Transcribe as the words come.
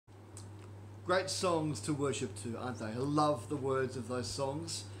Great songs to worship to, aren't they? I love the words of those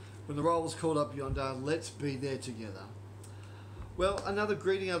songs. When the roll was called up yonder, let's be there together. Well, another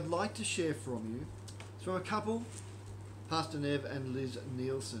greeting I'd like to share from you is from a couple, Pastor Nev and Liz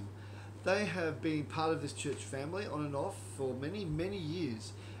Nielsen. They have been part of this church family on and off for many, many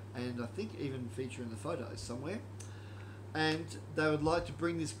years, and I think even feature in the photos somewhere. And they would like to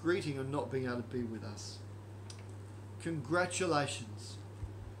bring this greeting on not being able to be with us. Congratulations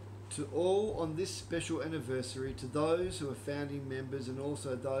to all on this special anniversary, to those who are founding members and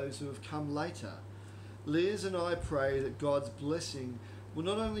also those who have come later. Liz and I pray that God's blessing will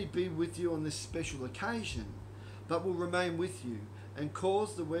not only be with you on this special occasion, but will remain with you and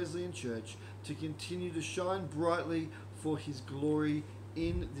cause the Wesleyan Church to continue to shine brightly for His glory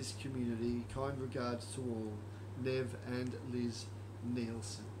in this community. Kind regards to all, Nev and Liz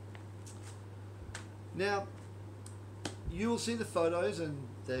Nielsen. Now, you will see the photos, and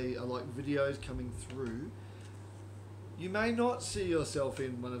they are like videos coming through. You may not see yourself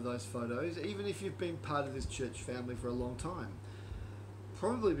in one of those photos, even if you've been part of this church family for a long time.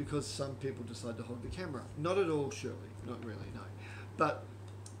 Probably because some people decide to hog the camera. Not at all, surely. Not really, no. But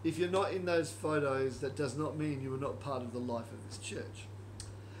if you're not in those photos, that does not mean you are not part of the life of this church.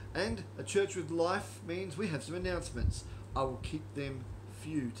 And a church with life means we have some announcements. I will keep them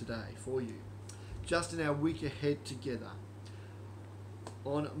few today for you, just in our week ahead together.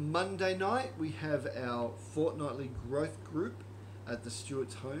 On Monday night, we have our fortnightly growth group at the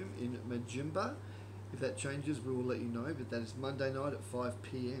Stewart's home in Majimba. If that changes, we will let you know, but that is Monday night at 5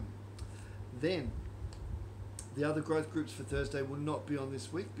 p.m. Then, the other growth groups for Thursday will not be on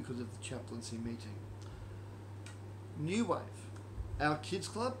this week because of the chaplaincy meeting. New Wave, our kids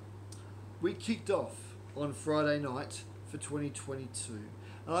club, we kicked off on Friday night for 2022.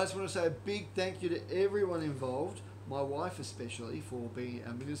 And I just want to say a big thank you to everyone involved, my wife especially, for being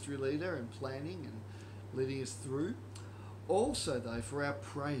our ministry leader and planning and leading us through. Also though, for our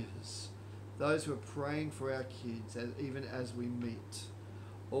prayers, those who are praying for our kids even as we meet.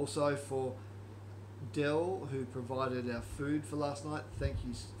 Also for Dell, who provided our food for last night. Thank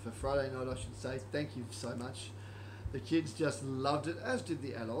you for Friday night, I should say. Thank you so much. The kids just loved it, as did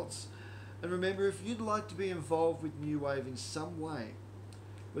the adults. And remember, if you'd like to be involved with New Wave in some way,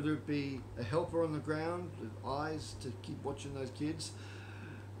 whether it be a helper on the ground with eyes to keep watching those kids,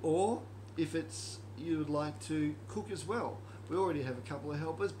 or if it's you would like to cook as well. We already have a couple of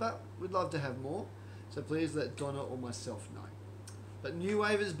helpers, but we'd love to have more. So please let Donna or myself know. But New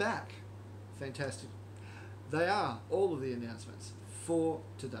Wave is back. Fantastic. They are all of the announcements for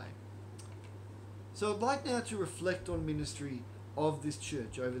today. So I'd like now to reflect on ministry of this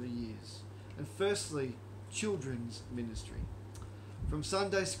church over the years. And firstly, children's ministry. From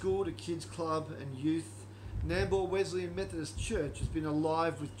Sunday school to kids club and youth, Nambour Wesleyan Methodist Church has been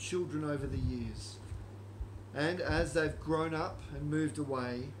alive with children over the years. And as they've grown up and moved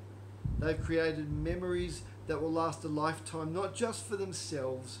away, they've created memories that will last a lifetime, not just for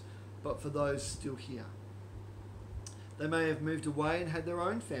themselves, but for those still here. They may have moved away and had their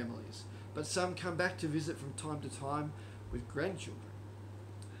own families, but some come back to visit from time to time with grandchildren.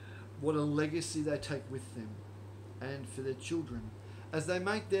 What a legacy they take with them and for their children as they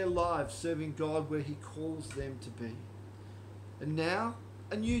make their lives serving God where He calls them to be. And now,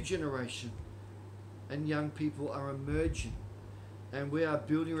 a new generation and young people are emerging, and we are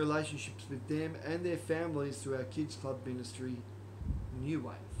building relationships with them and their families through our kids club ministry, New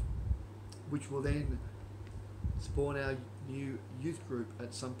Wave, which will then spawn our new youth group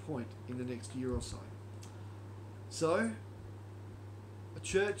at some point in the next year or so. So, a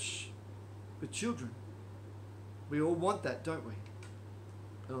church with children. We all want that, don't we?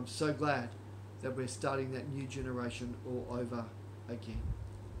 And I'm so glad that we're starting that new generation all over again.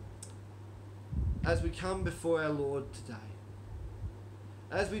 As we come before our Lord today,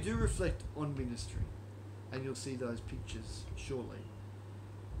 as we do reflect on ministry, and you'll see those pictures shortly,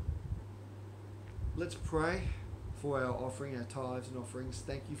 let's pray for our offering, our tithes and offerings.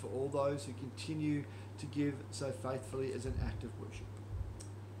 Thank you for all those who continue to give so faithfully as an act of worship.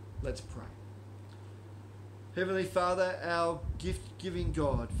 Let's pray. Heavenly Father, our gift-giving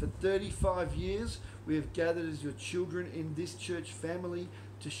God, for 35 years we have gathered as your children in this church family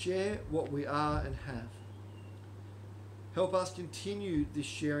to share what we are and have. Help us continue this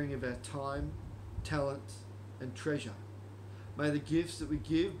sharing of our time, talent and treasure. May the gifts that we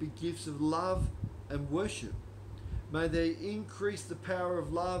give be gifts of love and worship. May they increase the power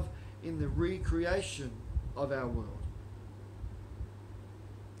of love in the recreation of our world.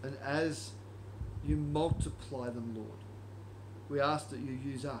 And as you multiply them, Lord, we ask that you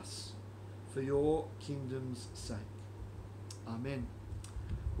use us for your kingdom's sake. Amen.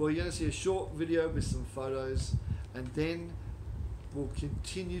 Well, you're going to see a short video with some photos, and then we'll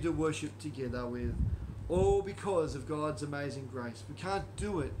continue to worship together with all because of God's amazing grace. We can't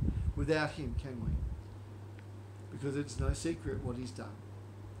do it without Him, can we? Because it's no secret what He's done.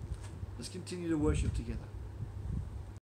 Let's continue to worship together.